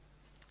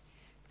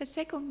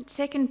The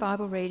second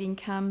Bible reading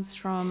comes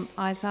from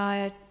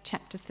Isaiah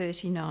chapter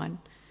 39,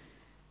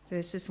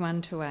 verses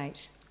 1 to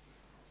 8.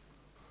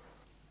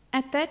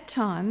 At that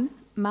time,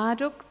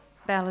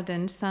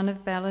 Marduk-Baladan, son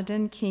of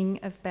Baladan, king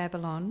of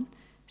Babylon,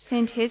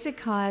 sent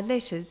Hezekiah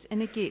letters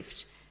and a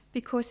gift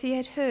because he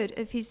had heard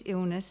of his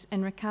illness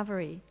and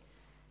recovery.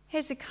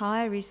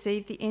 Hezekiah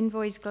received the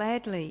envoys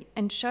gladly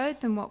and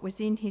showed them what was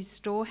in his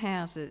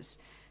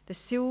storehouses, the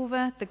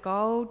silver, the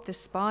gold, the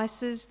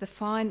spices, the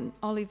fine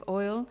olive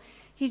oil,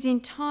 his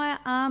entire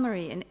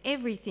armoury and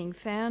everything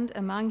found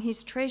among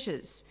his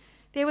treasures.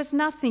 There was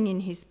nothing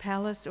in his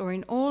palace or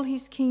in all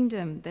his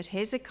kingdom that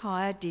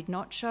Hezekiah did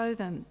not show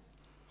them.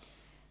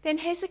 Then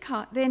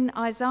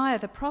Isaiah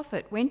the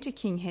prophet went to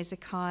King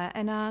Hezekiah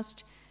and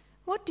asked,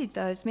 "What did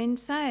those men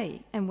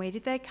say, and where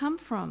did they come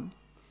from?"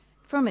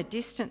 "From a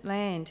distant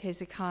land,"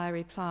 Hezekiah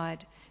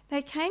replied.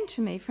 "They came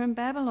to me from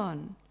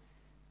Babylon."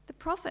 The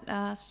prophet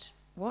asked,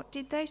 "What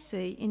did they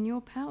see in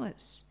your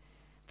palace?"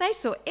 "They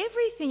saw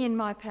everything in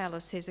my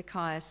palace,"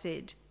 Hezekiah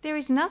said. "There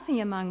is nothing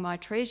among my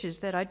treasures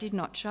that I did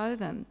not show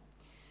them."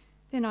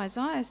 Then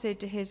Isaiah said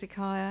to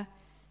Hezekiah,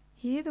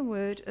 "Hear the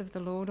word of the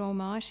Lord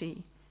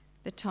Almighty.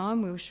 The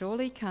time will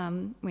surely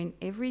come when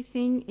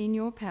everything in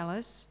your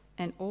palace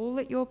and all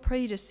that your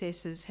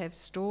predecessors have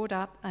stored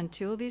up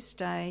until this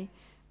day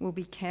will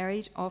be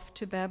carried off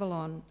to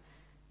Babylon.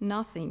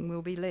 Nothing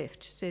will be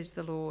left, says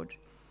the Lord.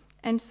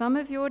 And some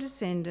of your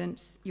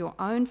descendants, your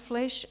own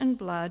flesh and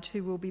blood,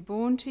 who will be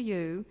born to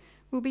you,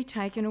 will be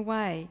taken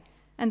away,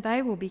 and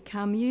they will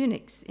become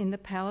eunuchs in the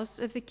palace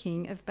of the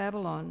king of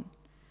Babylon."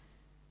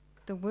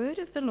 "The word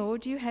of the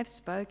Lord you have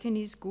spoken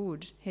is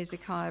good,"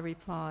 Hezekiah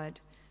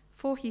replied,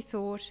 for he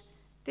thought,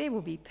 "There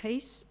will be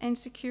peace and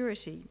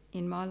security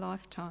in my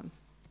lifetime."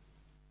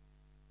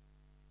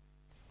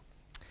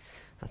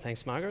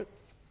 Thanks, Margaret.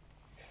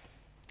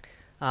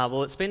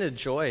 Well, it's been a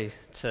joy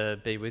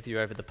to be with you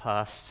over the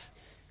past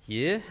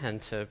year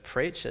and to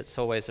preach. It's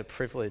always a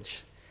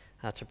privilege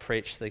to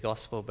preach the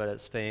gospel, but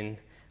it's been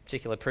a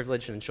particular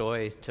privilege and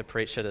joy to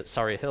preach it at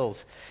Surrey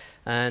Hills.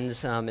 And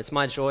it's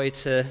my joy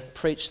to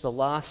preach the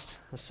last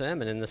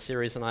sermon in the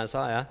series on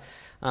Isaiah.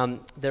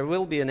 There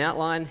will be an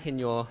outline in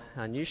your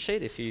news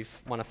sheet if you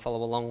want to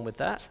follow along with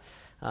that.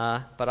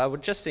 But I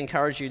would just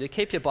encourage you to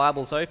keep your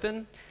Bibles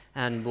open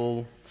and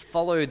we'll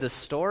follow the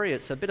story.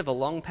 It's a bit of a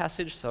long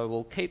passage, so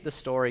we'll keep the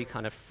story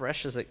kind of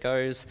fresh as it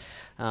goes.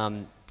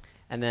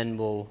 And then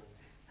we'll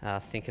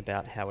think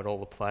about how it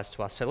all applies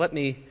to us. So let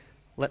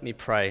me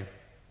pray.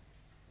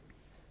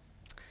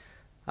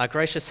 Our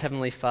gracious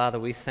Heavenly Father,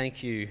 we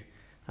thank you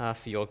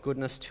for your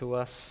goodness to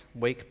us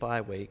week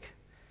by week.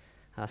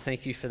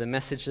 Thank you for the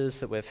messages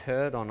that we've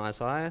heard on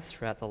Isaiah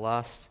throughout the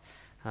last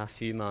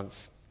few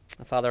months.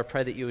 Father, I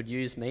pray that you would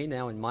use me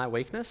now in my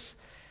weakness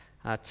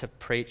to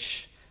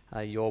preach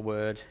your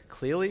word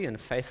clearly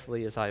and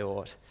faithfully as I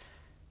ought.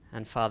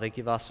 And Father,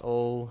 give us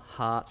all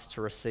hearts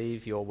to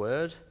receive your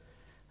word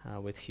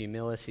with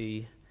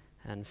humility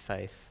and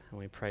faith. And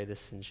we pray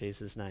this in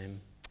Jesus' name.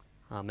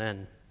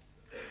 Amen.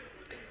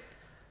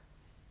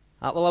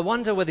 Well, I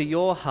wonder whether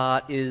your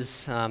heart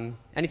is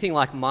anything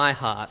like my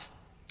heart.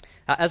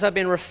 As I've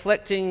been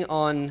reflecting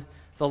on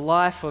the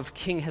life of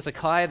King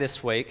Hezekiah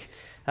this week,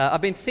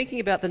 I've been thinking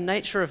about the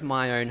nature of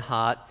my own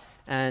heart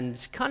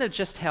and kind of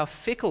just how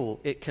fickle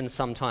it can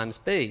sometimes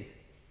be.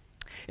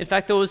 In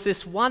fact, there was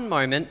this one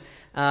moment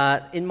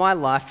in my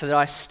life that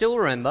I still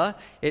remember.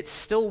 It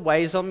still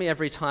weighs on me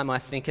every time I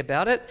think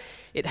about it.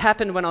 It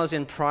happened when I was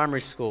in primary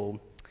school.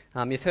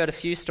 You've heard a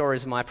few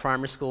stories of my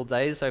primary school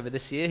days over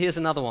this year. Here's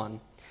another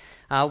one.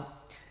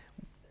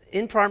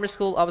 In primary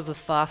school, I was the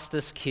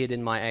fastest kid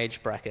in my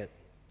age bracket.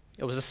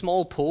 It was a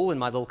small pool in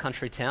my little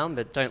country town,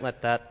 but don't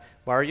let that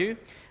worry you.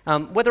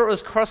 Whether it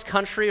was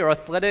cross-country or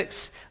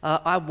athletics,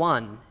 I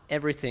won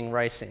everything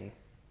racing.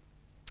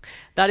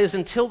 That is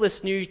until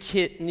this new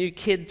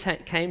kid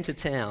came to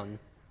town,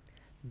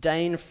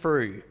 Dane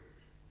Frew.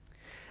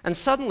 And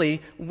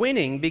suddenly,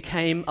 winning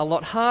became a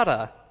lot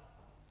harder.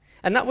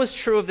 And that was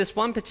true of this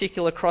one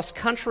particular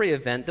cross-country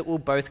event that we were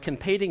both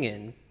competing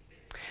in.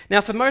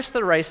 Now, for most of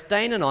the race,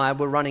 Dane and I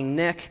were running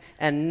neck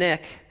and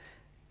neck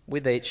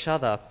with each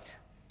other.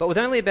 But with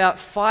only about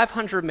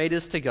 500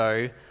 metres to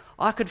go,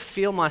 I could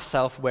feel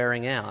myself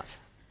wearing out.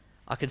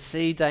 I could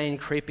see Dane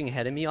creeping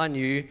ahead of me. I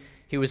knew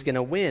he was going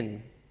to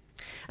win.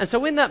 And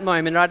so in that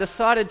moment, I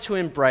decided to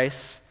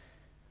embrace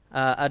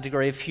a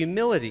degree of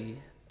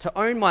humility, to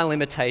own my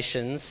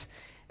limitations,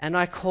 and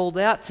I called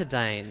out to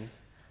Dane. And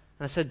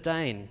I said,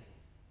 "Dane,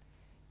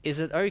 is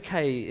it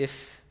okay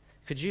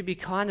could you be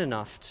kind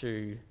enough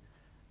to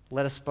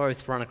let us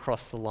both run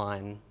across the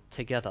line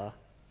together?"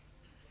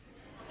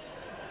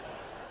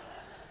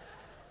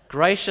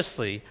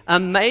 Graciously,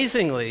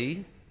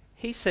 amazingly,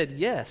 he said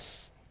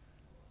yes.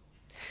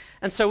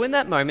 And so in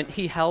that moment,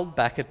 he held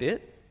back a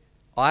bit,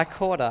 I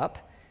caught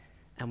up,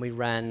 and we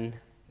ran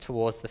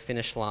towards the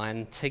finish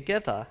line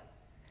together.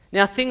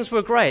 Now, things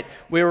were great.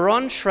 We were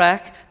on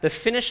track, the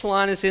finish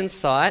line is in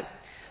sight,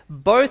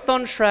 both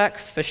on track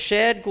for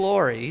shared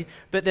glory,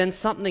 but then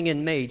something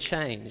in me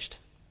changed.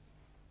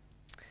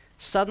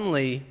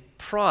 suddenly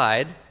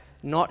pride,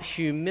 not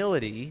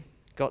humility,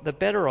 got the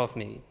better of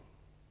me.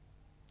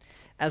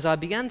 As I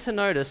began to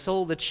notice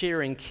all the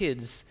cheering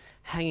kids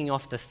hanging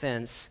off the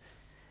fence,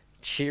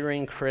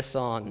 cheering Chris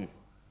on.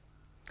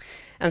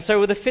 And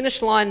so with the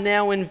finish line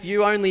now in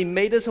view only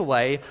meters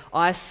away,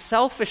 I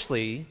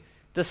selfishly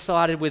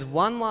decided with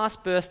one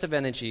last burst of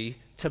energy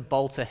to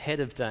bolt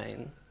ahead of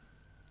Dane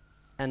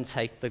and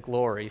take the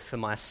glory for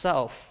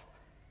myself.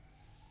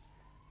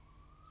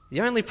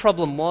 The only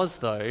problem was,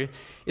 though,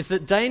 is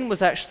that Dane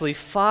was actually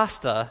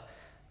faster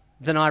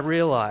than I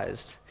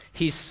realized.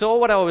 He saw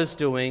what I was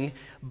doing,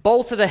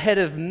 bolted ahead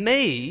of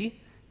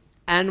me,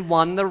 and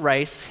won the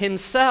race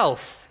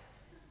himself.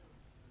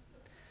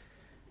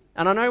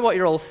 And I know what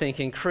you're all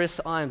thinking, Chris,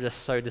 I am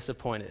just so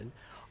disappointed.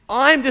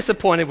 I'm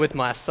disappointed with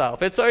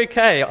myself. It's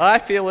okay, I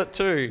feel it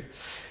too.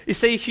 You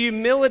see,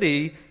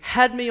 humility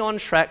had me on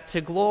track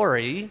to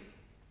glory.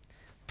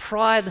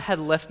 Pride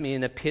had left me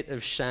in a pit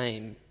of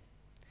shame.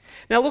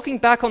 Now, looking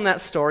back on that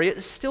story,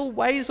 it still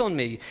weighs on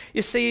me.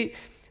 You see,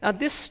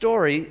 this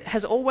story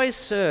has always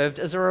served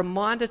as a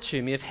reminder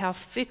to me of how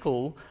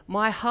fickle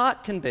my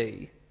heart can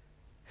be.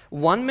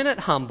 1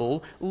 minute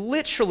humble,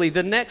 literally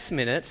the next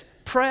minute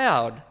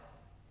proud.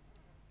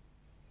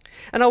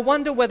 And I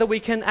wonder whether we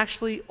can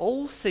actually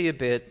all see a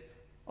bit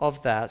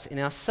of that in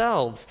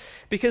ourselves,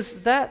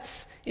 because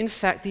that's, in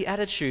fact, the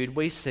attitude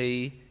we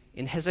see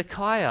in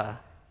Hezekiah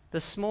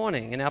this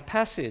morning in our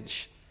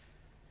passage.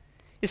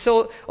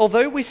 So,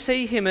 although we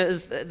see him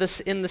as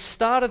this in the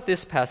start of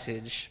this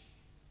passage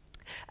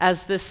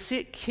as the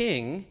sick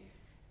king,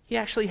 he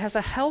actually has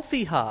a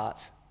healthy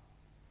heart,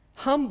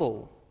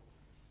 humble.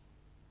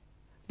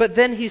 But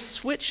then he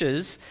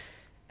switches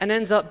and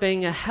ends up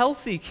being a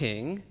healthy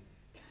king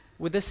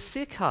with a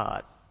sick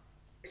heart,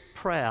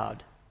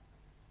 proud.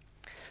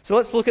 So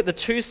let's look at the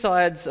two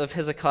sides of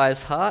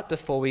Hezekiah's heart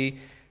before we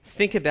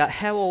think about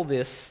how all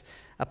this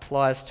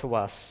applies to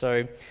us.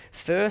 So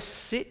first,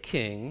 sick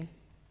king,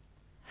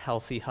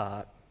 healthy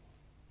heart.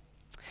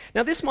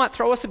 Now this might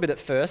throw us a bit at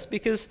first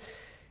because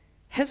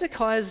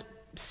Hezekiah's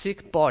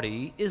sick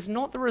body is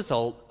not the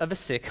result of a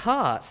sick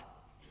heart.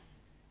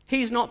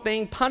 He's not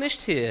being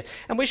punished here.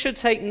 And we should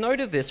take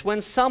note of this.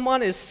 When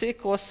someone is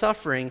sick or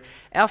suffering,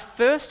 our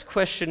first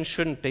question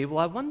shouldn't be, well,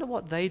 I wonder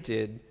what they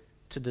did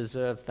to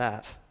deserve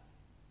that.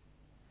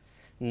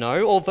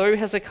 No, although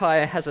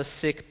Hezekiah has a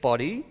sick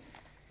body,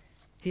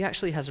 he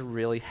actually has a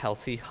really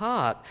healthy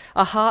heart.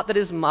 A heart that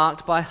is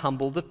marked by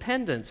humble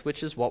dependence,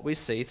 which is what we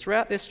see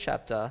throughout this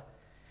chapter.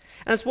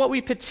 And it's what we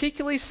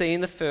particularly see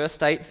in the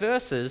first 8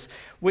 verses,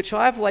 which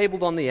I've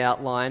labelled on the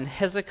outline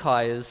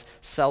Hezekiah's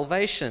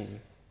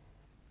salvation.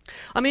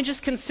 I mean,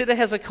 just consider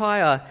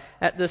Hezekiah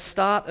at the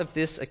start of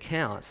this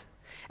account.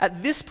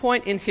 At this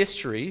point in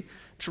history,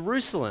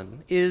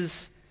 Jerusalem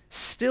is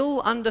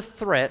still under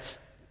threat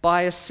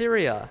by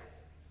Assyria.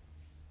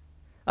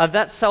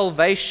 That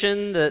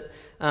salvation, the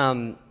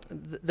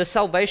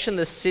salvation,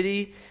 the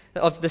city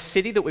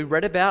that we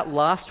read about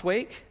last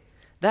week,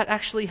 that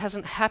actually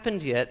hasn't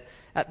happened yet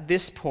at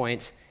this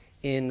point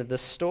in the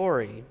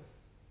story.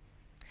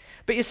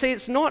 But you see,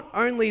 it's not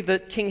only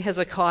that King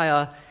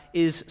Hezekiah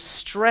is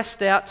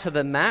stressed out to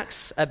the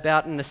max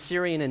about an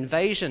Assyrian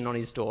invasion on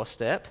his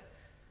doorstep.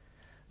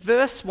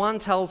 Verse 1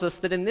 tells us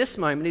that in this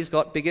moment he's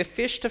got bigger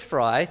fish to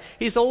fry.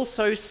 He's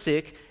also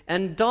sick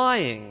and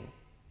dying.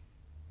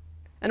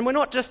 And we're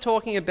not just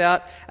talking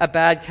about a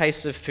bad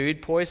case of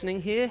food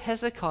poisoning here.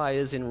 Hezekiah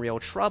is in real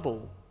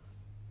trouble.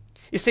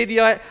 You see,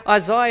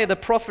 Isaiah, the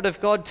prophet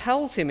of God,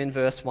 tells him in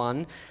verse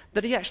 1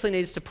 that he actually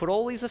needs to put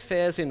all his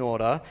affairs in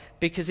order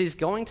because he's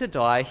going to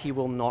die, he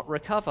will not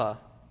recover.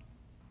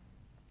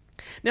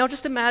 Now,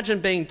 just imagine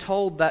being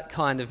told that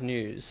kind of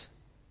news.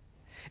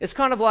 It's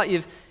kind of like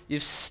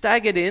you've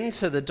staggered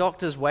into the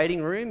doctor's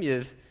waiting room,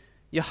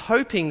 you're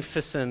hoping for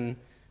some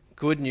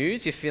good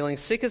news, you're feeling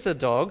sick as a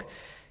dog,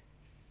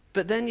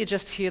 but then you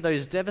just hear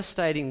those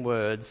devastating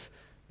words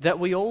that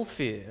we all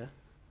fear.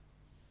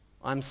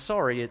 I'm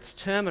sorry, it's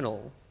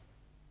terminal.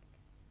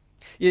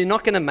 You're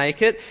not going to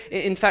make it.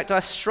 In fact, I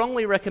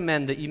strongly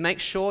recommend that you make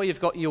sure you've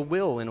got your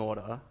will in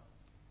order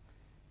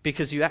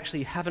because you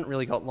actually haven't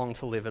really got long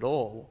to live at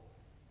all.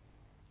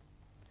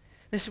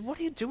 They said, what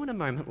do you do in a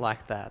moment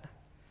like that?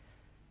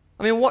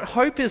 I mean, what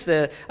hope is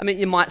there? I mean,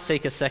 you might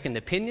seek a second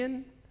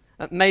opinion.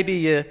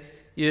 Maybe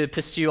you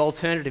pursue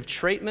alternative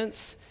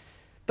treatments.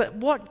 But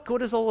what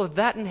good is all of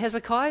that in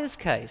Hezekiah's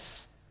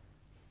case?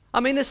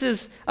 I mean, this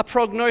is a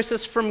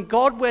prognosis from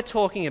God we're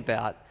talking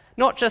about,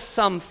 not just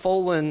some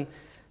fallen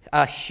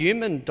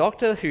human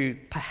doctor who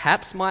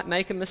perhaps might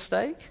make a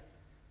mistake.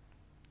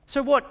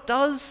 So what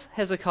does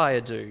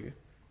Hezekiah do?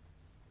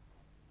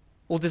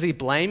 Well, does he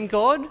blame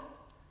God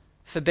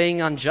for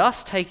being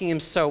unjust, taking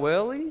him so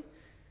early?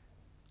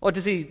 Or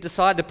does he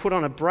decide to put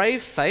on a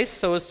brave face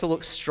so as to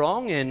look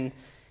strong and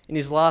in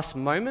his last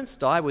moments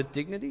die with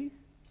dignity?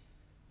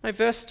 No,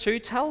 verse 2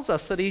 tells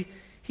us that he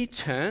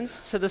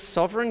turns to the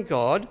sovereign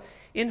God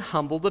in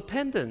humble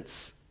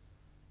dependence.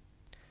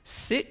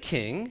 Sick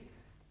king,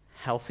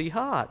 healthy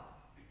heart.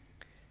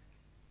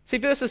 See,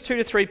 verses 2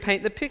 to 3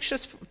 paint the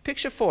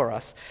picture for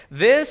us.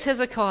 There's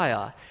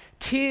Hezekiah,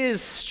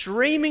 tears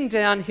streaming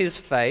down his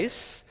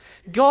face.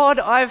 God,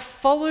 I've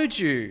followed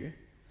you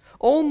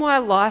all my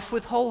life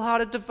with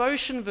wholehearted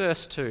devotion,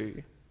 verse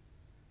 2.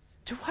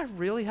 Do I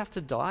really have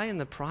to die in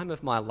the prime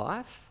of my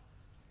life?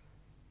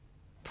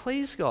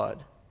 Please,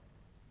 God,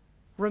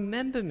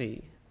 remember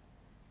me.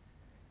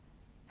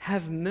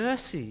 Have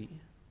mercy.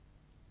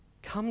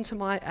 Come to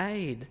my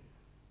aid.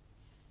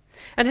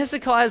 And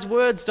Hezekiah's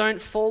words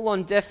don't fall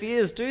on deaf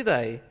ears, do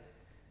they?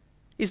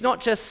 He's not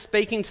just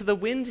speaking to the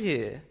wind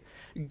here.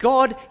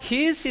 God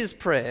hears his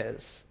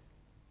prayers.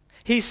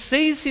 He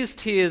sees his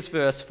tears,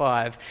 verse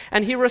 5,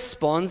 and he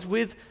responds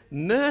with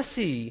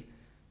mercy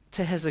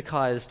to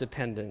Hezekiah's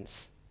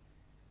dependence.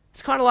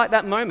 It's kind of like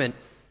that moment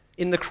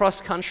in the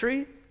cross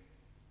country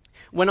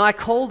when I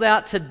called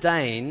out to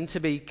Dane to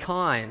be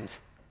kind.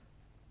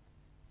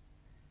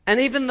 And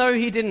even though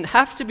he didn't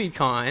have to be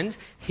kind,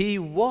 he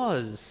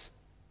was.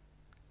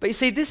 But you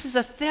see, this is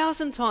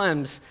 1,000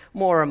 times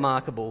more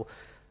remarkable.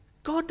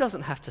 God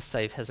doesn't have to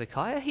save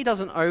Hezekiah. He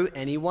doesn't owe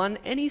anyone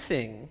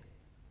anything.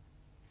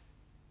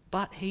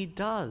 But he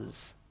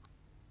does.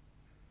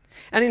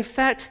 And in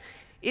fact,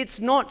 it's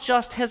not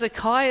just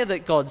Hezekiah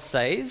that God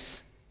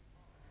saves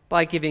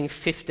by giving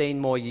 15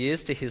 more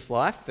years to his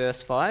life,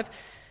 verse 5.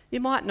 You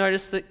might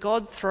notice that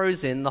God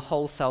throws in the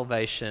whole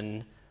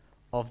salvation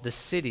of the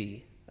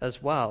city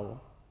as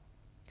well.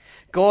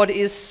 God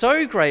is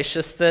so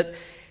gracious that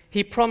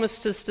he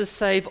promises to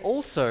save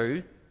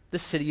also the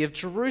city of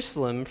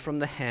Jerusalem from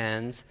the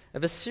hands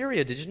of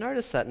Assyria. Did you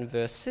notice that in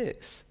verse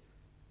 6?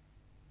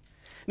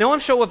 Now,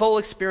 I'm sure we've all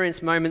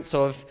experienced moments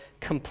of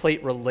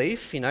complete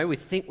relief. We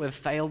think we've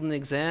failed an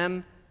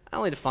exam,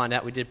 only to find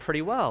out we did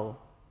pretty well.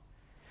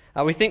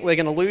 We think we're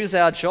going to lose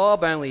our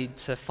job, only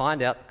to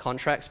find out the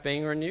contract's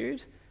being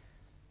renewed.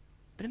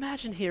 But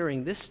imagine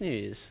hearing this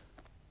news.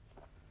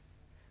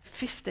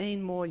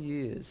 15 more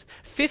years,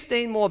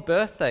 15 more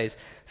birthdays,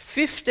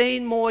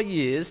 15 more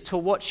years to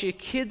watch your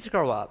kids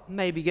grow up,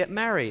 maybe get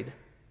married.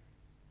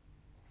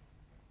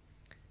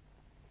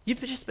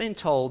 You've just been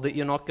told that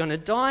you're not going to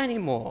die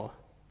anymore.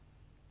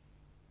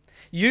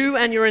 You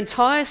and your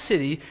entire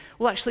city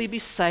will actually be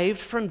saved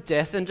from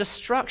death and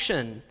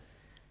destruction.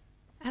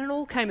 And it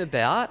all came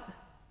about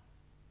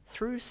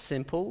through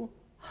simple,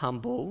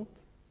 humble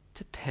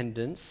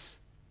dependence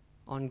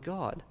on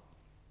God.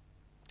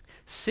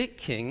 Sick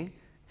king,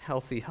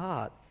 healthy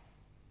heart.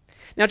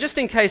 Now, just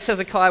in case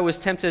Hezekiah was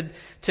tempted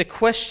to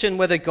question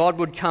whether God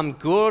would come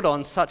good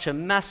on such a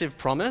massive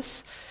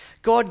promise,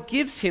 God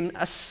gives him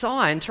a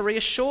sign to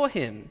reassure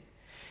him.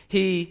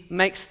 He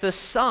makes the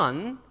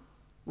sun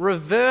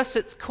reverse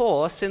its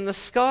course in the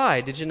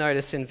sky. Did you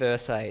notice in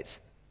verse 8?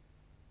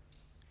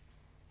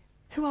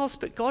 Who else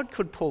but God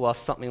could pull off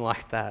something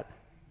like that?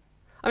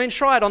 I mean,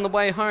 try it on the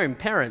way home.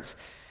 Parents,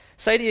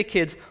 say to your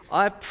kids,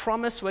 I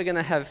promise we're going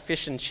to have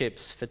fish and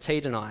chips for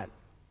tea tonight.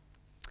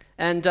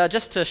 And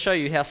just to show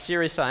you how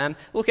serious I am,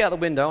 look out the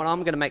window and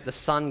I'm going to make the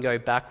sun go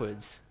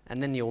backwards,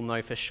 and then you'll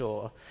know for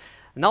sure.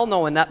 And they'll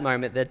know in that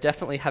moment they're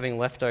definitely having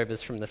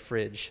leftovers from the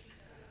fridge.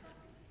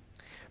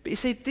 But you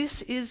see,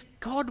 this is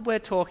God we're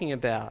talking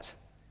about.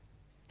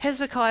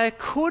 Hezekiah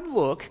could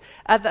look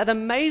at that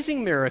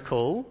amazing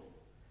miracle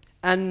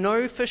and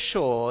know for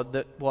sure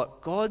that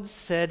what God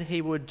said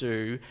he would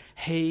do,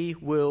 he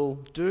will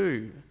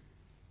do.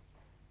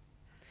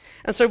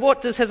 And so what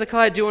does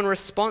Hezekiah do in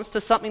response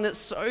to something that's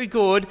so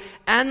good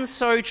and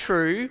so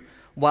true?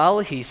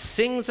 Well, he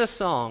sings a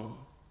song.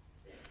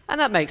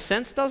 And that makes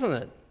sense, doesn't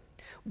it?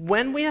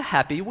 When we are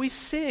happy, we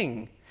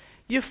sing.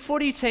 Your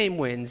footy team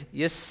wins,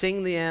 you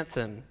sing the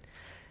anthem.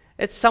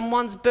 It's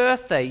someone's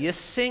birthday, you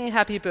sing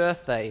happy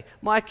birthday.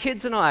 My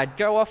kids and I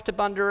go off to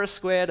Bundoora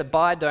Square to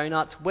buy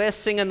donuts. We're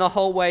singing the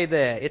whole way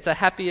there. It's a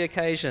happy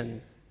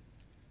occasion.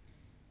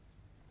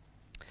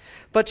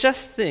 But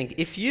just think,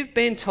 if you've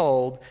been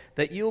told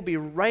that you'll be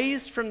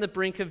raised from the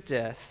brink of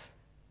death,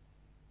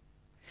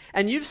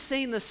 and you've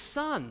seen the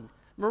sun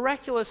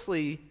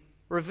miraculously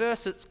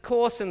reverse its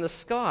course in the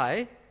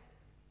sky,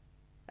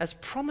 as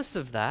promise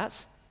of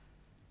that,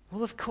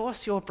 well, of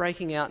course you're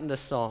breaking out into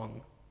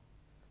song.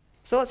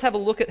 So let's have a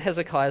look at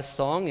Hezekiah's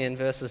song in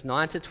verses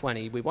 9 to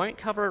 20. We won't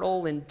cover it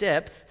all in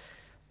depth.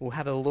 We'll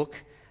have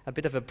a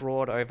bit of a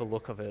broad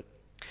overlook of it.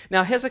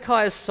 Now,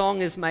 Hezekiah's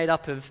song is made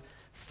up of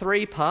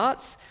 3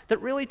 parts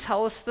that really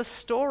tell us the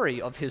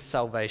story of his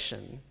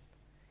salvation.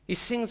 He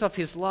sings of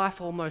his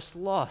life almost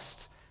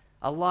lost,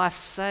 a life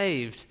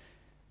saved,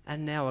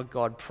 and now a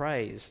God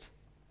praised.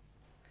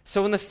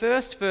 So in the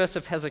first verse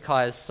of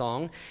Hezekiah's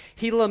song,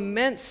 he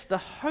laments the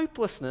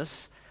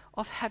hopelessness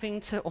of having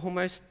to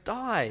almost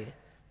die.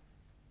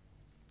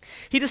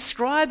 He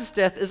describes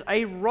death as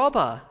a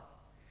robber,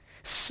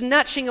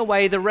 snatching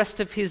away the rest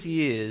of his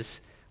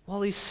years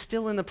while he's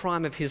still in the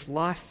prime of his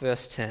life,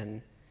 verse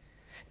 10.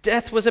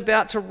 Death was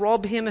about to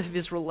rob him of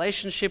his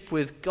relationship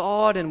with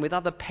God and with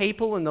other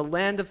people in the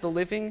land of the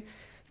living.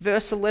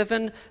 Verse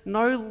 11,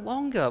 no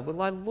longer will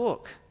I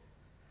look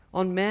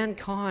on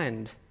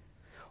mankind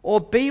or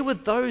be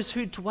with those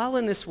who dwell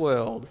in this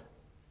world.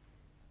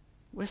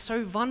 We're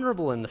so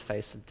vulnerable in the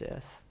face of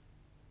death.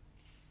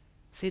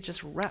 See, it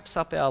just wraps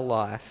up our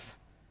life,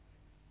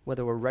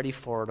 whether we're ready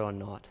for it or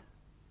not.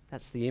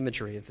 That's the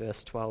imagery of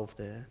verse 12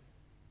 there.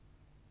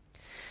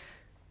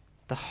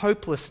 The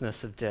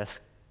hopelessness of death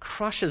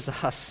crushes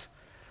us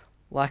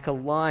like a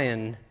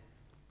lion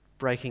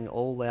breaking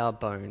all our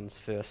bones,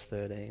 verse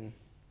 13.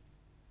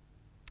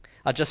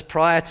 Just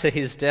prior to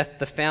his death,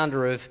 the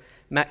founder of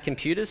Mac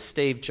Computers,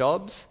 Steve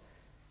Jobs,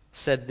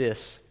 said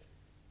this: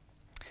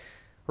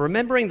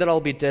 "Remembering that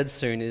I'll be dead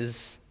soon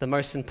is the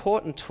most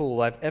important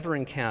tool I've ever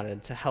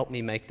encountered to help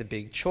me make the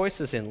big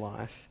choices in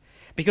life.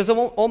 Because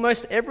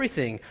almost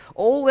everything,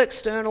 all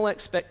external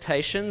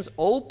expectations,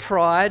 all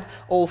pride,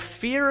 all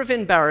fear of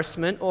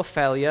embarrassment or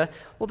failure,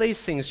 well,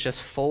 these things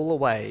just fall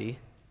away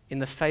in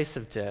the face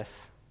of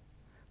death,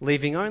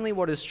 leaving only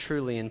what is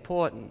truly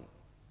important."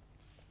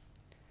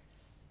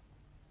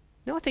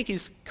 Now, I think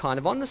he's kind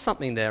of onto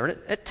something there, and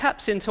it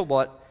taps into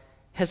what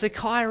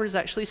Hezekiah is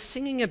actually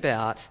singing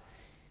about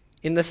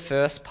in the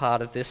first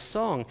part of this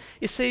song.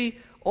 You see,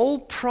 all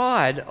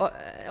pride,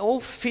 all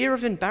fear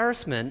of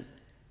embarrassment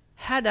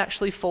had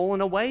actually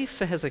fallen away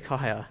for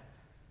Hezekiah.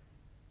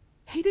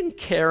 He didn't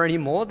care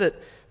anymore that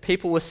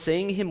people were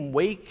seeing him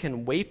weak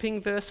and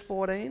weeping, verse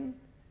 14.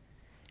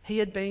 He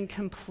had been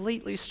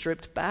completely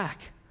stripped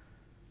back.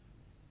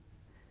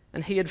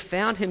 And he had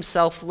found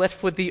himself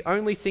left with the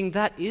only thing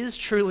that is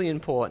truly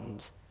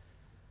important: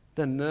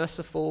 the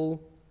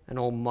merciful and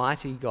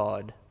almighty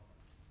God.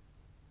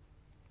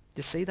 Do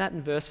you see that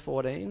in verse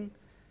 14?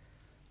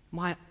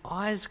 "My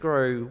eyes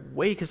grow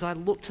weak as I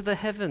look to the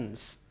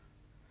heavens.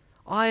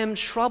 I am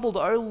troubled,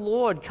 O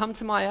Lord, come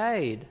to my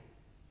aid."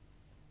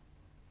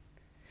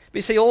 But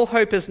you see, all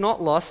hope is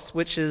not lost,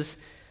 which is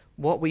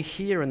what we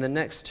hear in the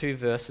next two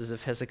verses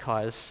of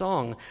Hezekiah's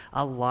song,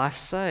 a life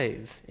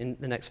save, in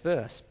the next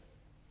verse.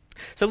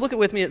 So look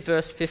with me at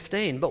verse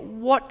 15. "But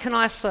what can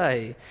I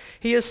say?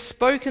 He has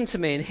spoken to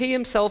me, and he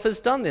himself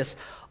has done this.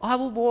 I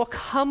will walk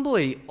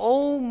humbly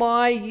all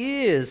my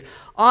years.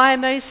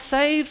 I'm a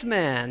saved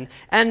man,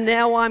 and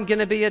now I'm going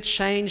to be a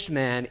changed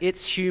man.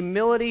 It's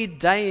humility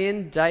day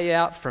in, day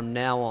out from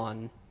now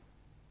on."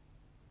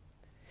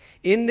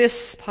 In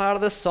this part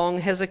of the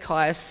song,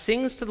 Hezekiah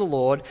sings to the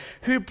Lord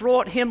who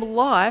brought him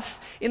life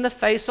in the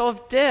face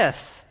of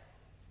death.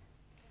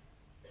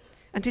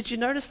 And did you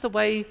notice the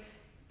way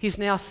he's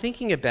now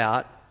thinking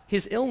about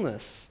his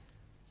illness?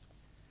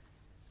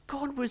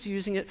 God was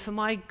using it for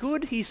my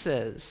good, he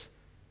says.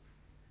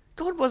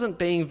 God wasn't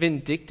being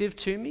vindictive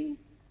to me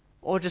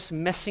or just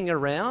messing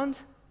around.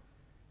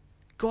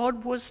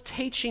 God was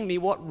teaching me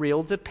what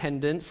real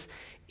dependence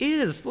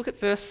is. Look at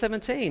verse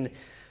 17.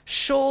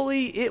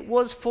 "Surely it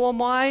was for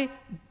my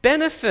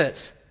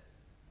benefit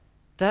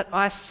that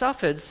I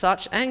suffered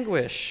such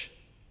anguish.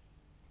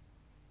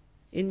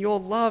 In your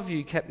love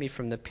you kept me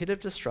from the pit of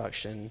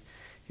destruction.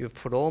 You have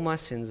put all my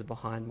sins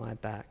behind my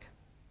back."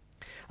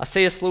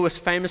 C.S. Lewis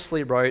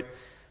famously wrote,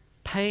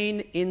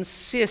 "Pain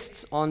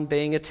insists on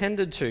being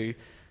attended to.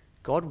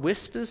 God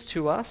whispers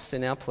to us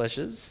in our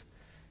pleasures,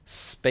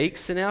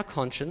 speaks in our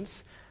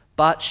conscience,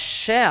 but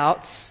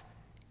shouts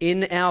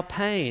in our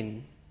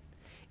pain.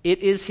 It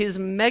is his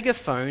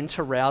megaphone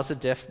to rouse a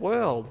deaf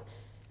world."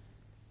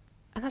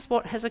 And that's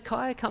what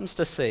Hezekiah comes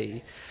to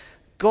see.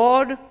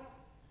 God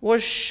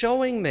was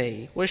showing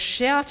me, was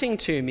shouting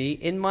to me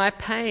in my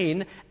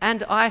pain,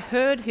 and I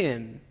heard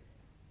him.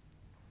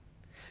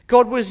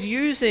 God was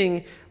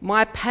using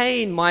my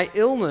pain, my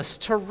illness,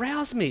 to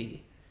rouse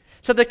me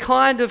to the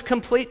kind of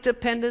complete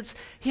dependence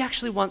he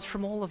actually wants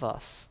from all of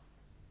us.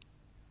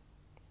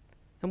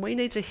 And we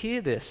need to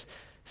hear this.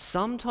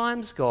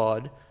 Sometimes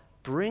God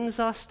brings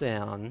us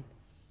down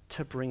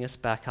to bring us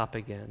back up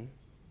again.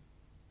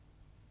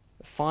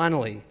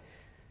 Finally,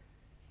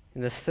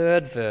 in the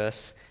third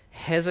verse,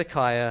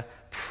 Hezekiah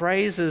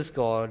praises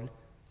God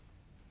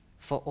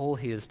for all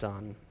he has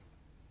done.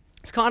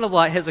 It's kind of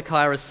like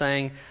Hezekiah is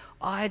saying,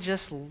 I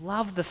just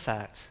love the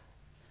fact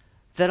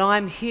that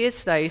I'm here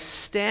today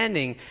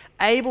standing,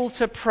 able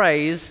to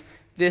praise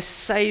this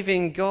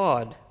saving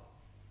God.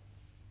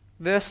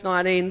 Verse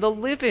 19, the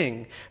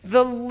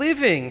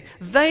living,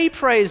 they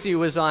praise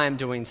you as I am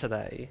doing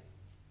today.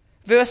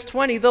 Verse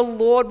 20, the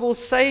Lord will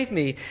save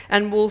me,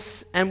 and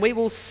we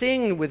will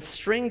sing with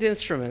stringed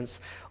instruments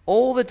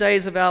all the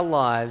days of our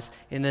lives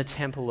in the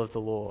temple of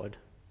the Lord.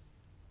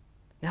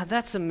 Now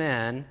that's a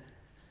man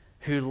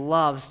who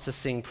loves to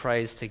sing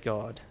praise to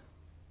God.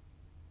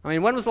 I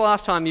mean, when was the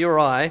last time you or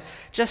I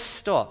just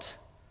stopped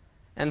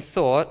and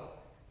thought,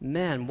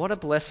 man, what a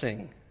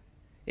blessing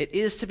it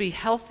is to be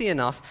healthy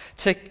enough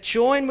to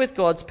join with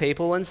God's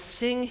people and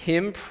sing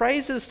him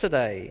praises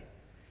today.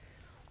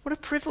 What a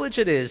privilege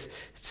it is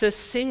to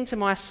sing to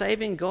my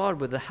saving God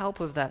with the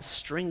help of that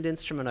stringed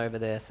instrument over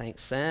there,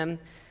 thanks Sam,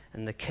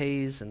 and the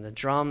keys and the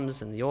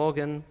drums and the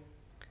organ.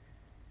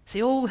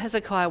 See, all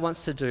Hezekiah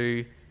wants to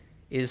do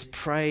is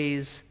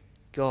praise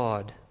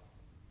God.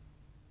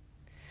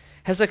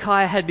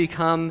 Hezekiah had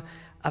become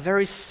a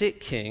very sick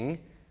king,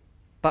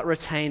 but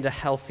retained a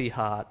healthy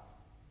heart.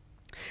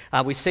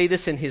 We see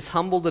this in his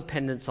humble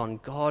dependence on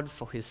God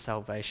for his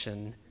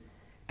salvation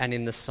and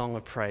in the song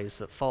of praise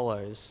that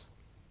follows.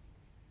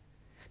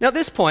 Now at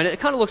this point, it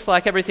kind of looks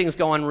like everything's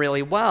going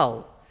really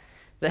well,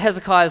 that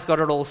Hezekiah's got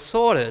it all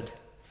sorted.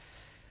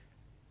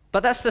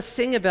 But that's the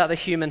thing about the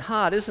human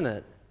heart, isn't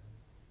it?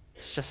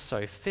 It's just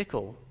so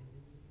fickle,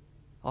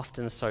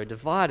 often so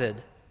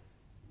divided.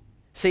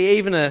 See,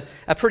 even a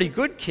pretty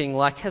good king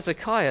like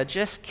Hezekiah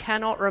just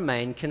cannot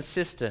remain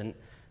consistent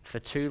for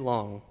too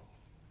long.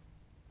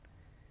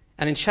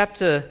 And in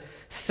chapter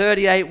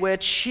 38, we're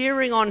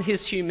cheering on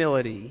his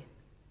humility.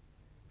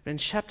 But in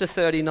chapter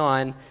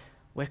 39,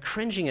 we're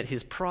cringing at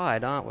his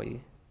pride, aren't we?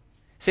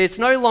 See, it's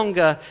no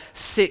longer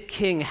sick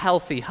king,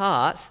 healthy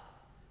heart.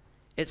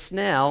 It's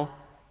now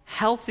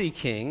healthy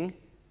king,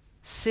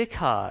 sick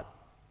heart.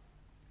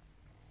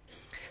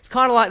 It's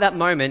kind of like that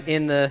moment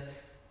in the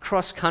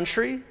cross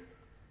country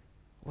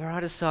where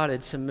I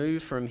decided to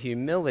move from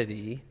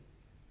humility,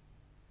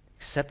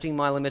 accepting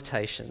my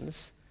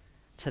limitations,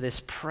 to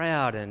this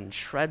proud and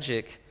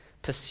tragic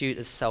pursuit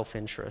of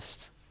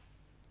self-interest.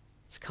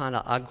 It's kind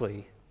of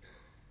ugly.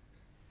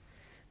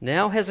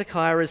 Now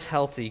Hezekiah is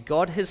healthy.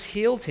 God has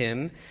healed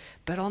him,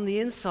 but on the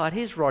inside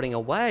he's rotting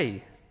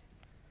away.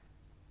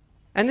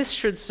 And this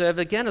should serve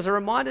again as a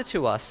reminder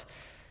to us.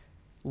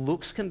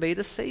 Looks can be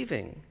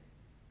deceiving.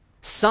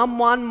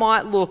 Someone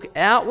might look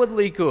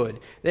outwardly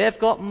good. They've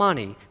got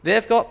money.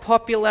 They've got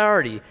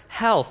popularity,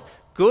 health,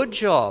 good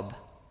job.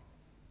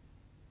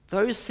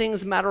 Those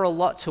things matter a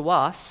lot to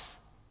us,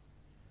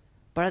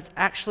 but it's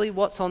actually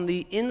what's on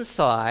the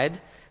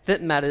inside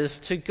that matters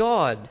to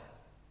God.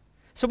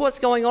 So what's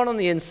going on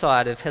the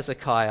inside of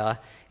Hezekiah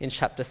in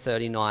chapter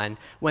 39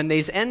 when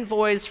these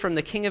envoys from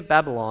the king of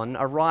Babylon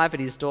arrive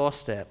at his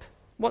doorstep?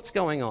 What's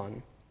going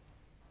on?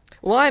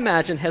 Well, I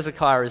imagine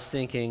Hezekiah is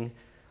thinking,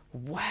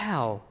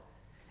 wow,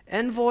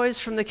 envoys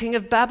from the king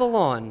of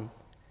Babylon,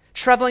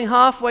 traveling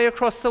halfway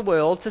across the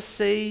world to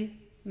see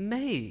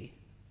me.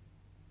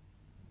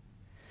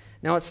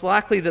 Now, it's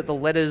likely that the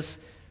letters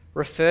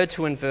referred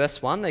to in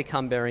verse 1, they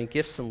come bearing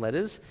gifts and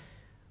letters,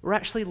 were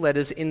actually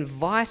letters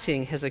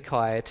inviting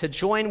Hezekiah to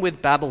join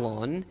with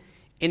Babylon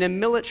in a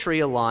military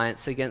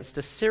alliance against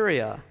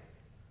Assyria.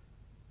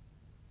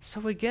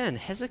 So again,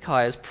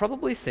 Hezekiah is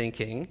probably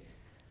thinking,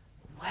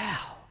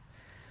 wow,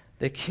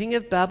 the king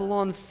of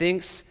Babylon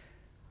thinks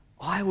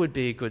I would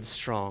be a good,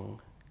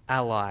 strong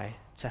ally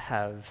to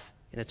have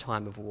in a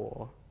time of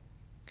war.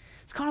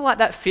 It's kind of like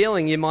that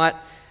feeling you might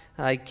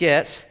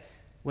get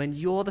when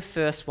you're the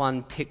first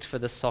one picked for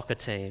the soccer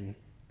team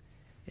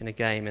in a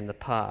game in the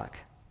park.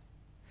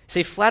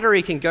 See,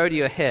 flattery can go to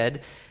your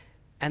head,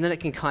 and then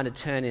it can kind of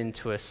turn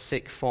into a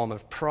sick form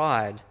of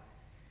pride.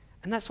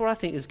 And that's what I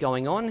think is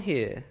going on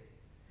here.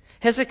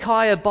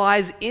 Hezekiah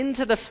buys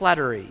into the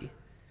flattery.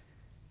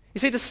 You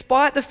see,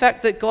 despite the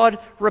fact that God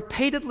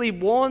repeatedly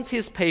warns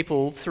his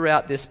people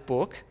throughout this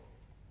book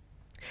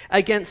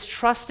against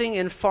trusting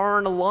in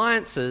foreign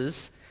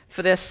alliances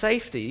for their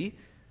safety,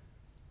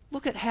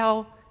 look at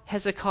how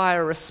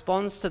Hezekiah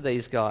responds to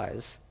these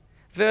guys.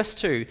 Verse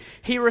 2,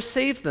 he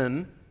received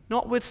them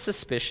not with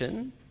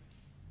suspicion.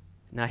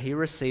 No, he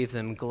received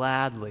them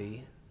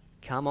gladly.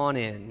 Come on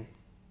in.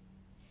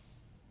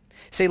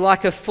 See,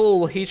 like a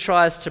fool, he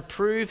tries to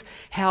prove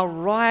how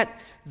right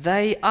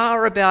they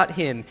are about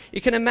him.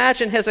 You can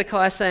imagine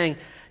Hezekiah saying,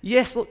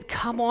 yes, look,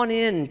 come on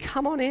in,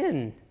 come on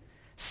in.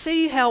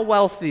 See how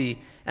wealthy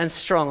and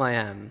strong I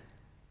am.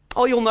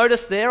 Oh, you'll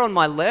notice there on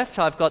my left,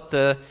 I've got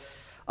the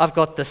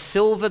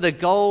silver, the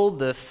gold,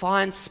 the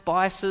fine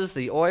spices,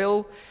 the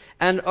oil.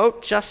 And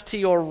just to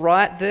your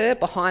right there,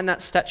 behind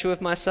that statue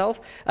of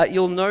myself,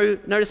 you'll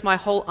notice my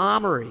whole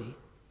armory.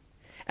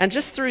 And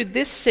just through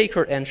this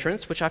secret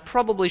entrance, which I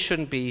probably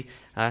shouldn't be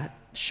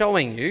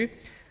showing you,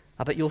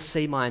 but you'll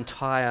see my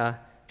entire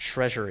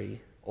treasury,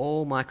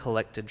 all my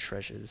collected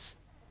treasures.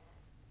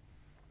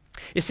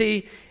 You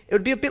see, it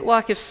would be a bit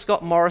like if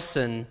Scott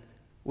Morrison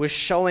was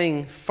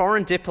showing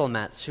foreign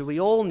diplomats who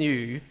we all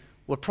knew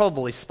were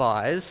probably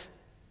spies,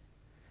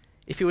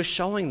 if he was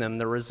showing them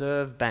the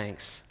reserve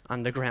bank's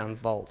underground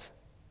vault,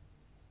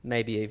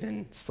 maybe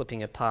even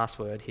slipping a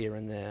password here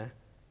and there.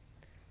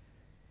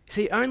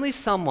 See, only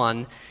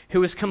someone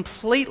who is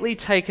completely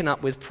taken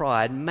up with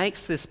pride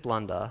makes this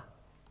blunder.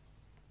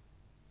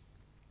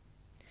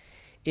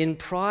 In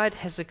pride,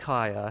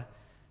 Hezekiah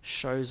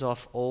shows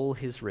off all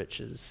his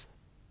riches.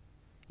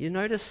 You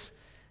notice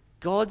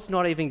God's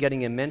not even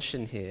getting a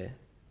mention here.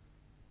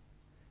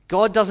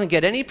 God doesn't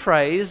get any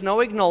praise,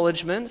 no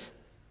acknowledgement.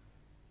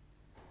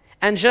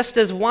 And just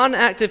as one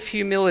act of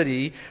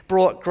humility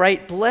brought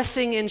great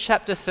blessing in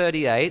chapter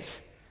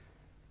 38,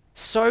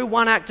 so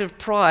one act of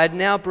pride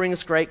now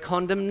brings great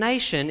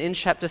condemnation in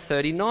chapter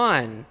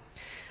 39.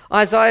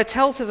 Isaiah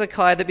tells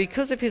Hezekiah that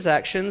because of his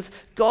actions,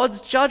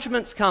 God's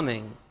judgment's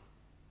coming.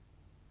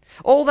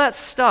 All that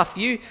stuff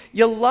you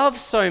love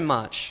so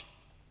much,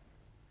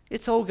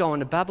 it's all going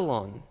to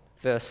Babylon,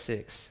 verse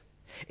 6.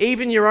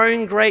 Even your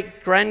own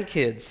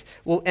great-grandkids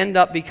will end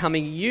up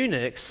becoming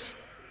eunuchs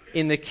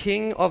in the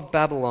king of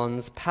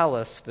Babylon's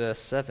palace, verse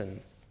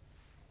 7.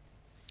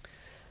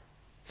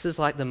 This is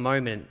like the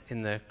moment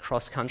in the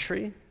cross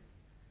country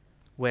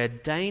where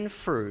Dane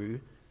Frew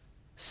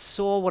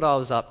saw what I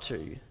was up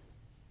to,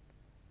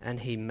 and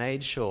he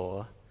made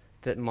sure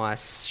that my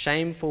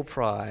shameful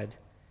pride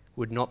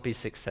would not be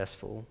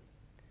successful.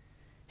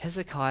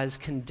 Hezekiah is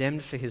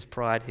condemned for his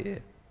pride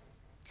here.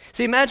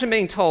 See, imagine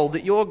being told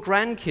that your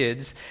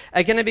grandkids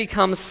are going to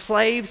become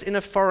slaves in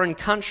a foreign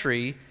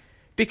country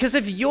because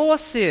of your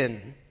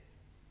sin.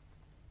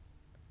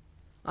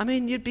 I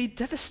mean, you'd be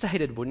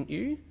devastated, wouldn't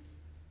you?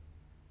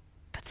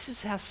 But this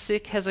is how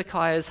sick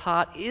Hezekiah's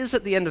heart is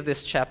at the end of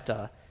this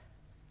chapter.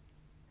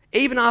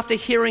 Even after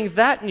hearing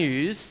that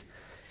news,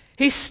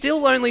 he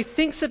still only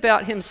thinks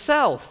about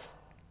himself.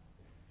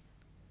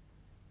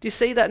 Do you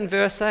see that in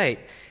verse 8?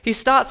 He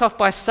starts off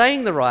by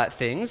saying the right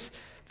things.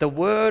 The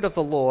word of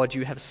the Lord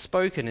you have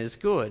spoken is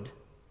good.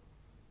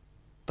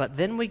 But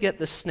then we get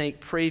the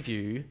sneak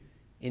preview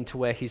into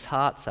where his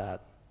heart's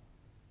at.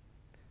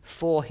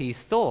 For he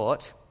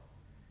thought,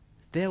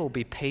 there will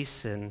be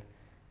peace and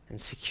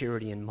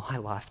security in my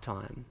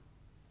lifetime.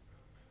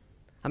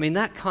 I mean,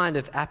 that kind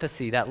of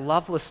apathy, that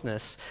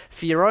lovelessness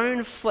for your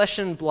own flesh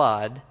and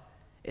blood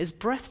is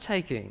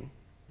breathtaking.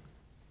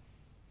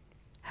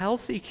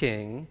 Healthy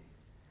king,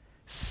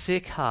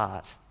 sick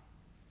heart.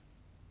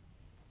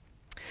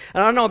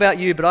 And I don't know about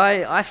you, but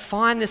I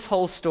find this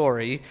whole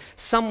story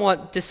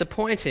somewhat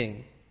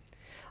disappointing.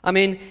 I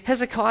mean,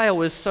 Hezekiah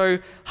was so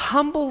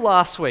humble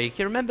last week.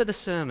 You remember the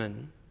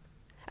sermon?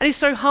 And he's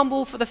so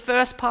humble for the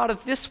first part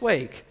of this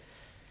week.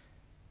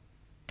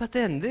 But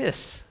then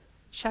this,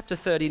 chapter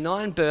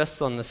 39,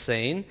 bursts on the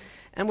scene,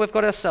 and we've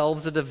got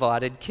ourselves a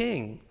divided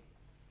king.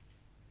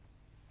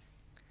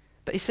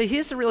 But you see,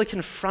 here's the really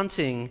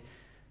confronting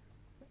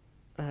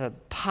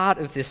part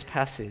of this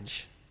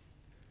passage.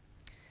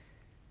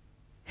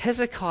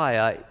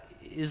 Hezekiah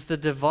is the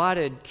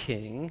divided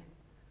king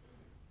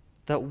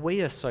that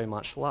we are so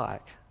much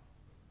like.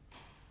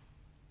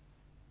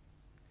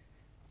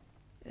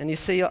 And you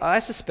see, I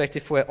suspect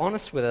if we're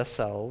honest with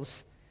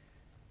ourselves,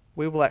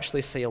 we will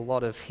actually see a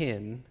lot of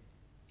him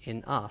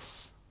in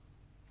us,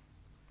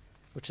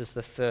 which is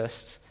the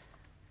first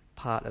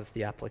part of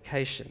the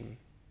application.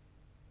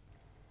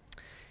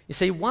 You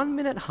see, 1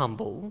 minute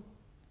humble,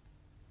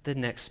 the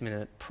next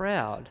minute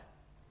proud.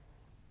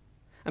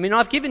 I mean,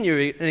 I've given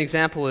you an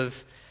example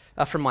of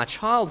from my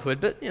childhood,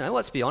 but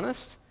let's be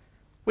honest.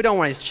 We don't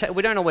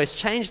always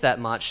change that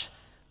much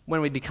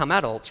when we become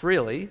adults,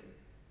 really.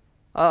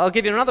 I'll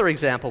give you another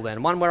example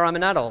then, one where I'm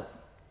an adult.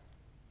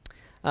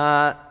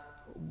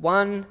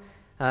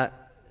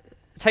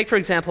 Take for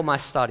example my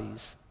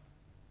studies.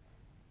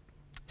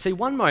 See,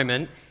 one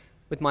moment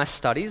with my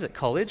studies at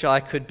college, I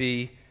could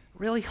be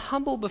really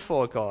humble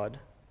before God,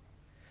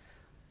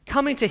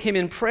 coming to him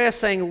in prayer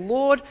saying,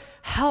 Lord,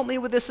 help me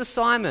with this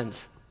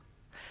assignment.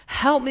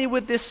 Help me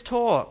with this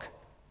talk.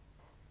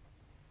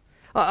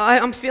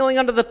 I'm feeling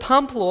under the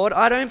pump, Lord.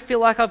 I don't feel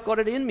like I've got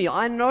it in me.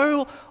 I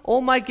know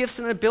all my gifts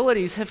and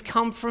abilities have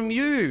come from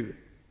you.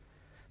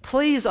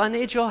 Please, I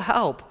need your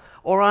help,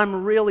 or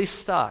I'm really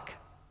stuck.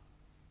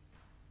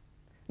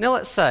 Now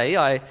let's say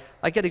I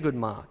get a good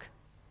mark,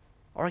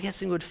 or I get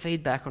some good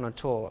feedback on a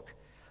talk.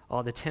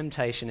 Oh, the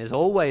temptation is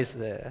always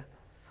there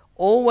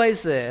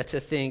to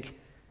think,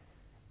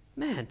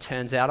 man,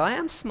 turns out I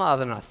am smarter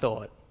than I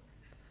thought.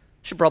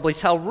 Should probably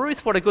tell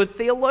Ruth what a good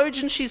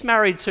theologian she's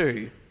married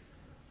to.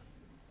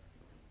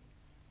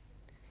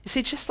 You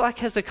see, just like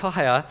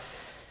Hezekiah,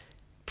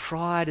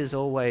 pride is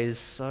always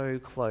so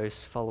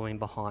close following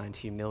behind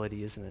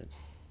humility, isn't it?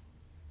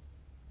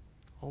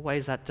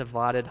 Always that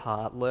divided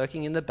heart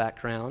lurking in the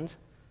background.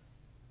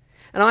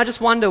 And I just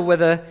wonder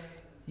whether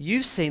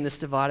you've seen this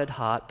divided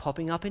heart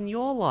popping up in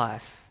your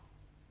life,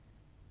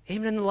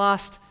 even in the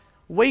last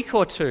week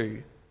or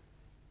two.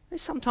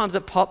 Sometimes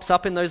it pops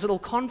up in those little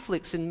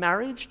conflicts in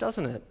marriage,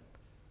 doesn't it?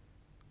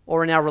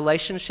 Or in our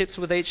relationships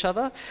with each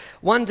other.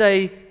 One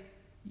day,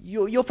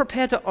 you're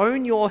prepared to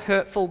own your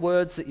hurtful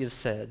words that you've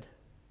said.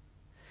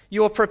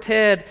 You're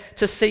prepared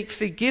to seek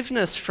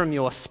forgiveness from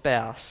your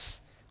spouse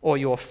or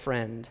your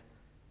friend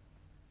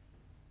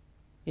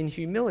in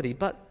humility.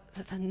 But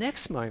the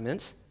next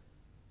moment,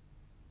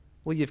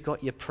 well, you've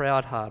got your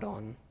proud heart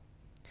on.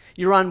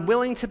 You're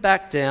unwilling to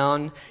back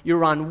down.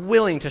 You're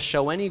unwilling to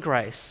show any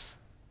grace.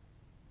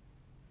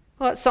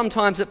 Well,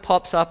 sometimes it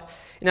pops up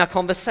in our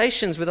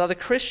conversations with other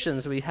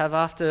Christians we have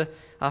after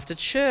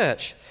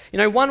church.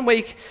 1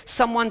 week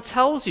someone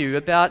tells you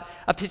about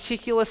a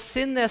particular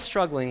sin they're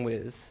struggling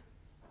with,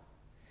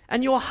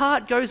 and your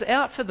heart goes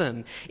out for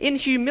them. In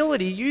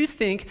humility, you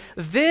think,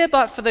 there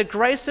but for the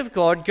grace of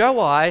God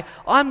go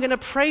I'm going to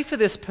pray for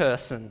this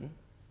person.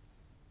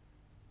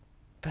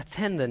 But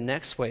then the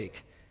next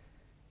week,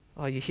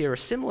 you hear a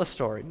similar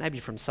story,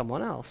 maybe from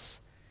someone else,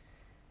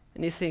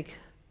 and you think,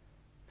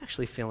 I'm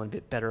actually feeling a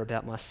bit better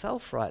about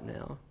myself right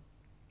now,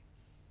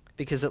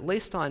 because at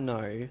least I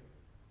know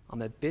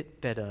I'm a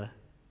bit better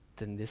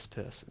than this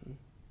person.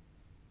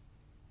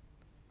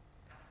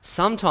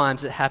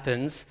 Sometimes it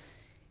happens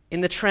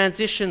in the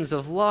transitions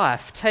of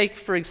life. Take,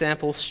 for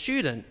example,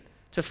 student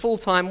to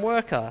full-time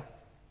worker.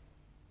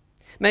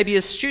 Maybe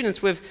as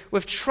students,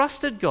 we've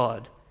trusted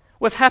God.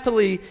 We've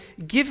happily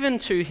given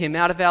to him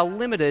out of our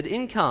limited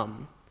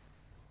income.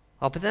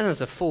 Oh, but then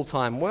as a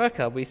full-time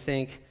worker, we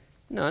think,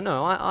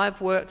 no,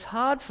 I've worked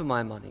hard for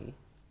my money.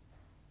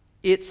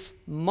 It's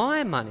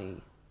my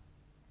money.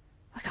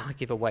 I can't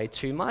give away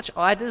too much.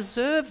 I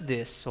deserve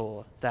this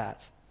or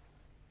that.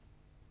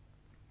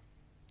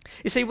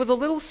 You see, with a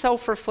little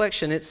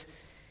self-reflection,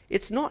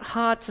 it's not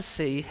hard to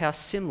see how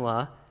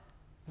similar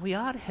we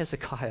are to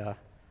Hezekiah.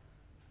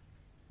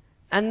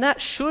 And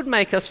that should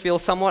make us feel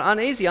somewhat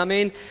uneasy. I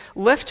mean,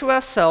 left to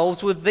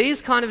ourselves with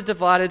these kind of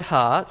divided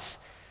hearts,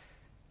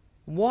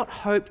 what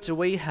hope do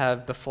we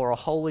have before a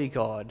holy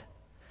God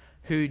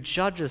who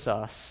judges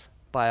us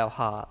by our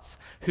hearts,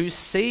 who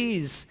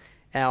sees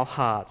our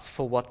hearts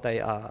for what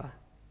they are?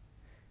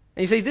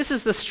 And you see, this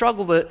is the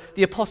struggle that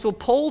the Apostle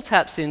Paul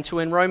taps into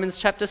in Romans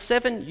chapter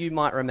 7, you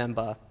might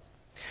remember,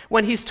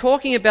 when he's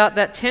talking about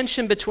that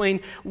tension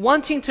between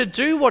wanting to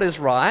do what is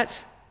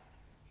right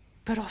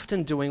but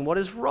often doing what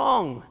is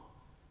wrong.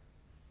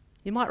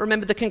 You might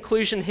remember the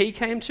conclusion he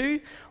came to.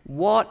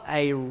 What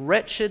a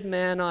wretched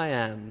man I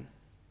am.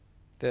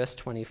 Verse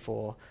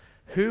 24.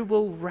 Who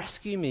will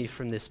rescue me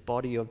from this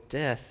body of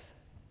death?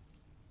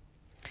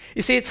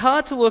 You see, it's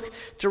hard to look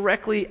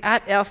directly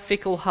at our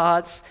fickle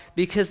hearts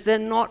because they're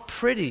not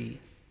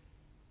pretty.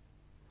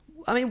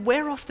 I mean,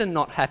 we're often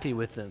not happy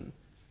with them.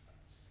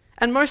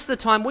 And most of the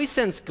time we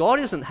sense God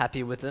isn't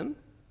happy with them.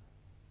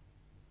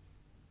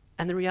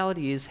 And the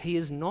reality is, he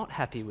is not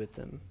happy with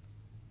them.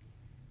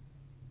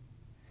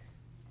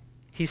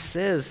 He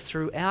says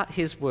throughout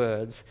his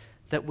words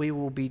that we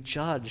will be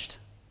judged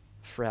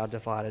for our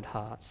divided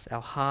hearts,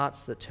 our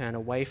hearts that turn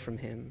away from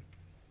him.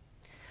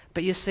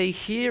 But you see,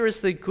 here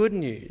is the good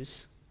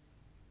news.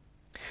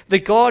 The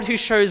God who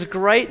shows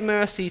great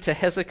mercy to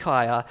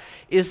Hezekiah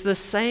is the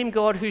same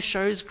God who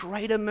shows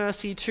greater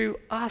mercy to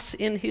us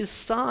in his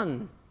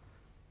Son.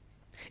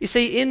 You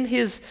see, in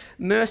his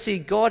mercy,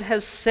 God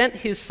has sent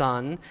his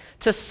Son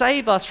to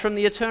save us from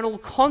the eternal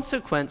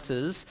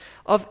consequences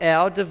of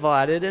our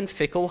divided and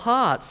fickle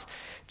hearts.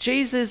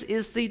 Jesus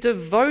is the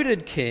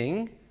devoted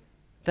King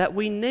that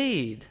we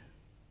need.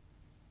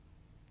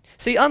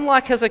 See,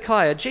 unlike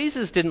Hezekiah,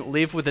 Jesus didn't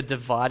live with a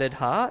divided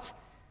heart.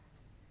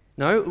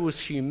 No, it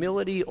was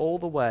humility all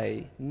the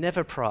way,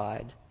 never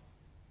pride.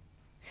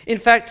 In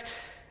fact,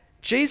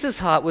 Jesus'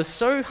 heart was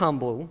so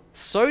humble,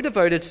 so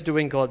devoted to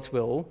doing God's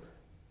will,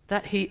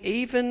 that he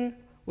even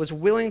was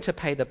willing to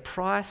pay the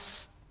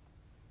price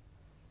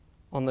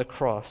on the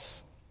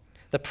cross,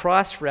 the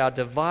price for our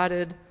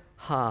divided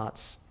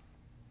hearts.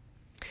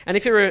 And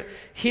if you're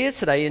here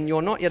today and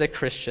you're not yet a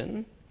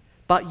Christian,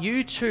 but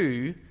you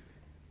too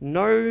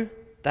know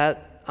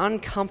that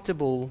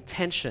uncomfortable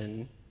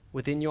tension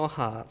within your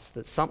hearts,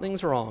 that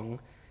something's wrong,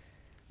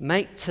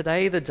 make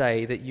today the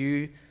day that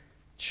you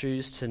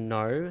choose to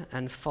know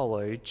and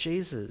follow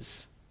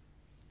Jesus.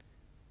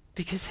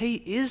 Because he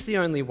is the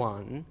only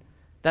one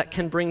that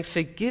can bring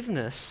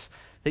forgiveness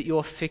that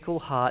your fickle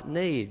heart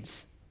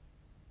needs.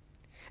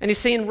 And you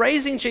see, in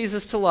raising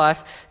Jesus to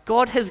life,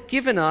 God has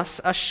given us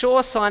a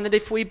sure sign that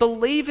if we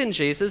believe in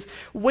Jesus,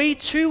 we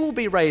too will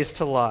be raised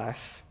to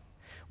life.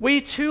 We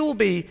too will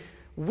be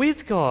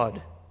with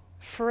God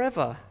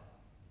forever.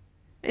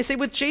 And you see,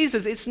 with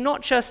Jesus, it's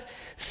not just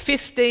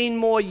 15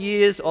 more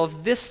years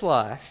of this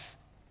life,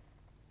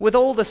 with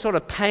all the sort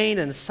of pain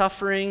and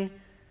suffering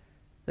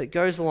that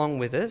goes along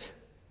with it.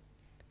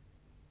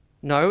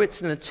 No,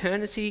 it's an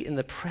eternity in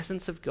the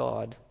presence of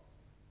God,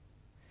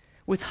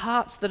 with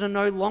hearts that are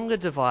no longer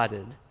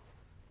divided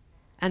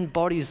and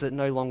bodies that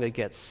no longer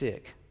get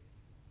sick.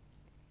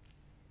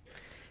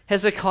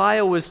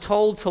 Hezekiah was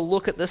told to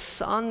look at the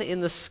sun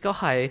in the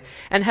sky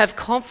and have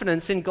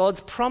confidence in God's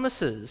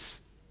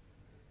promises.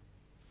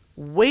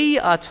 We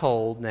are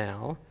told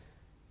now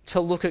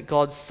to look at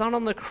God's Son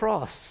on the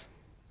cross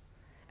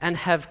and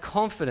have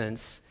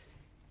confidence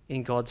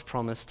in God's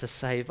promise to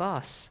save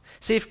us.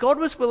 See, if God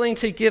was willing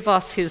to give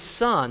us his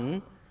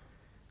Son,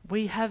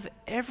 we have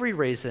every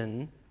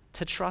reason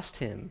to trust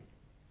him.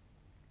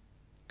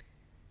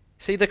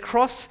 See, the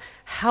cross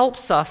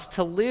helps us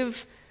to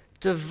live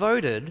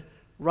devoted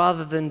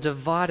rather than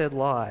divided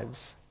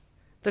lives.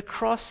 The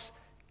cross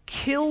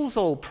kills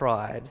all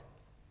pride.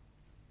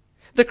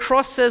 The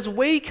cross says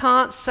we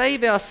can't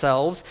save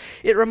ourselves.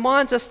 It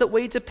reminds us that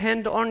we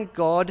depend on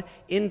God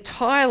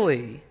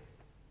entirely.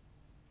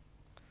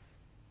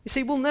 You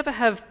see, we'll never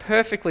have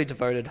perfectly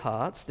devoted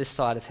hearts this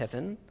side of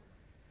heaven.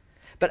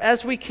 But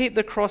as we keep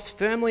the cross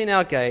firmly in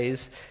our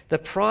gaze, the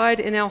pride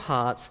in our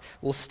hearts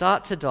will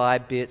start to die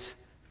bit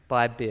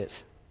by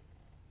bit.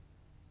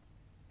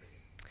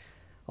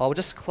 I'll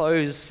just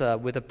close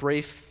with a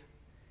brief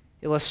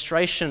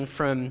illustration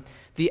from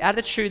the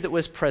attitude that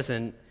was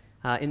present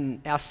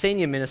in our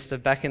senior minister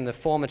back in the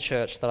former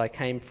church that I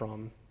came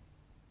from.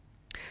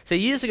 So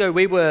years ago,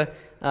 we were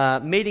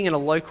meeting in a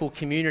local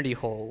community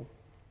hall.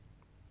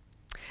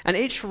 And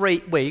each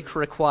week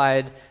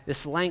required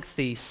this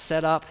lengthy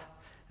setup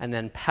and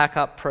then pack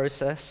up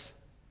process.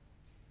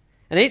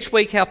 And each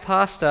week our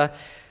pastor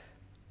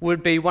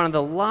would be one of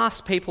the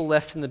last people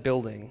left in the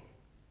building,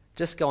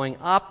 just going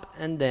up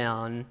and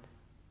down,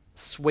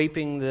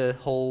 sweeping the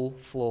hall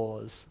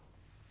floors.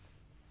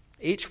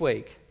 Each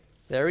week,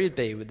 there he'd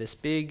be with this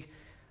big,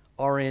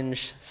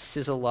 orange,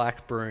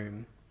 scissor-like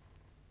broom.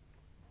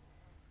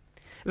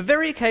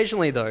 Very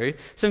occasionally, though,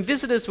 some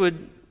visitors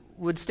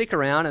would stick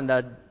around and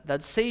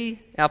they'd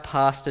see our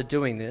pastor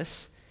doing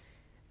this,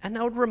 and they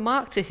would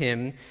remark to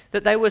him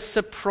that they were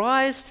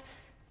surprised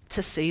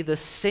to see the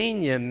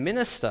senior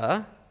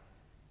minister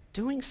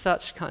doing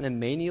such kind of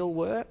menial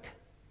work.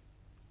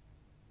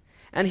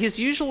 And his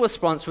usual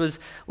response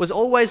was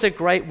always a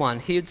great one.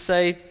 He'd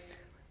say,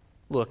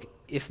 "Look,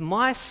 if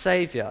my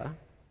Saviour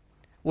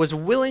was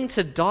willing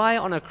to die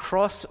on a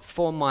cross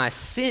for my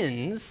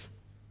sins,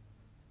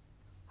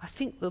 I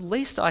think the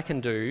least I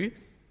can do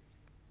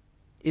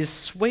is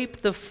sweep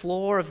the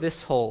floor of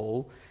this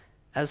hall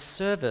as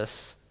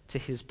service to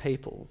his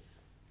people."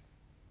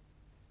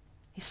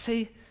 You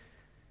see,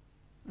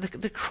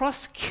 the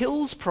cross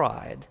kills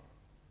pride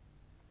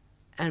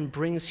and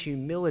brings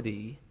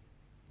humility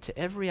to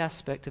every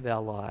aspect of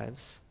our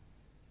lives.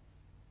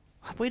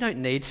 We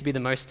don't need to be the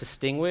most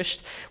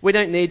distinguished. We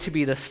don't need to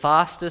be the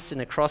fastest in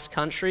a cross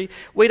country.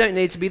 We don't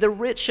need to be the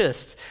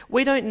richest.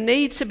 We don't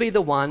need to be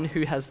the one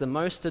who has the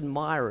most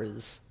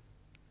admirers.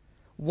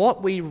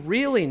 What we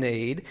really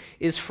need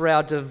is for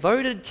our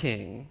devoted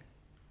King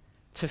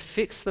to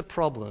fix the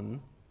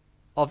problem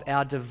of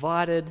our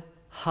divided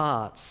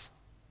hearts.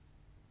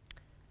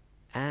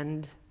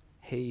 And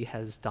he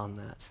has done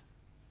that.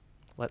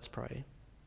 Let's pray.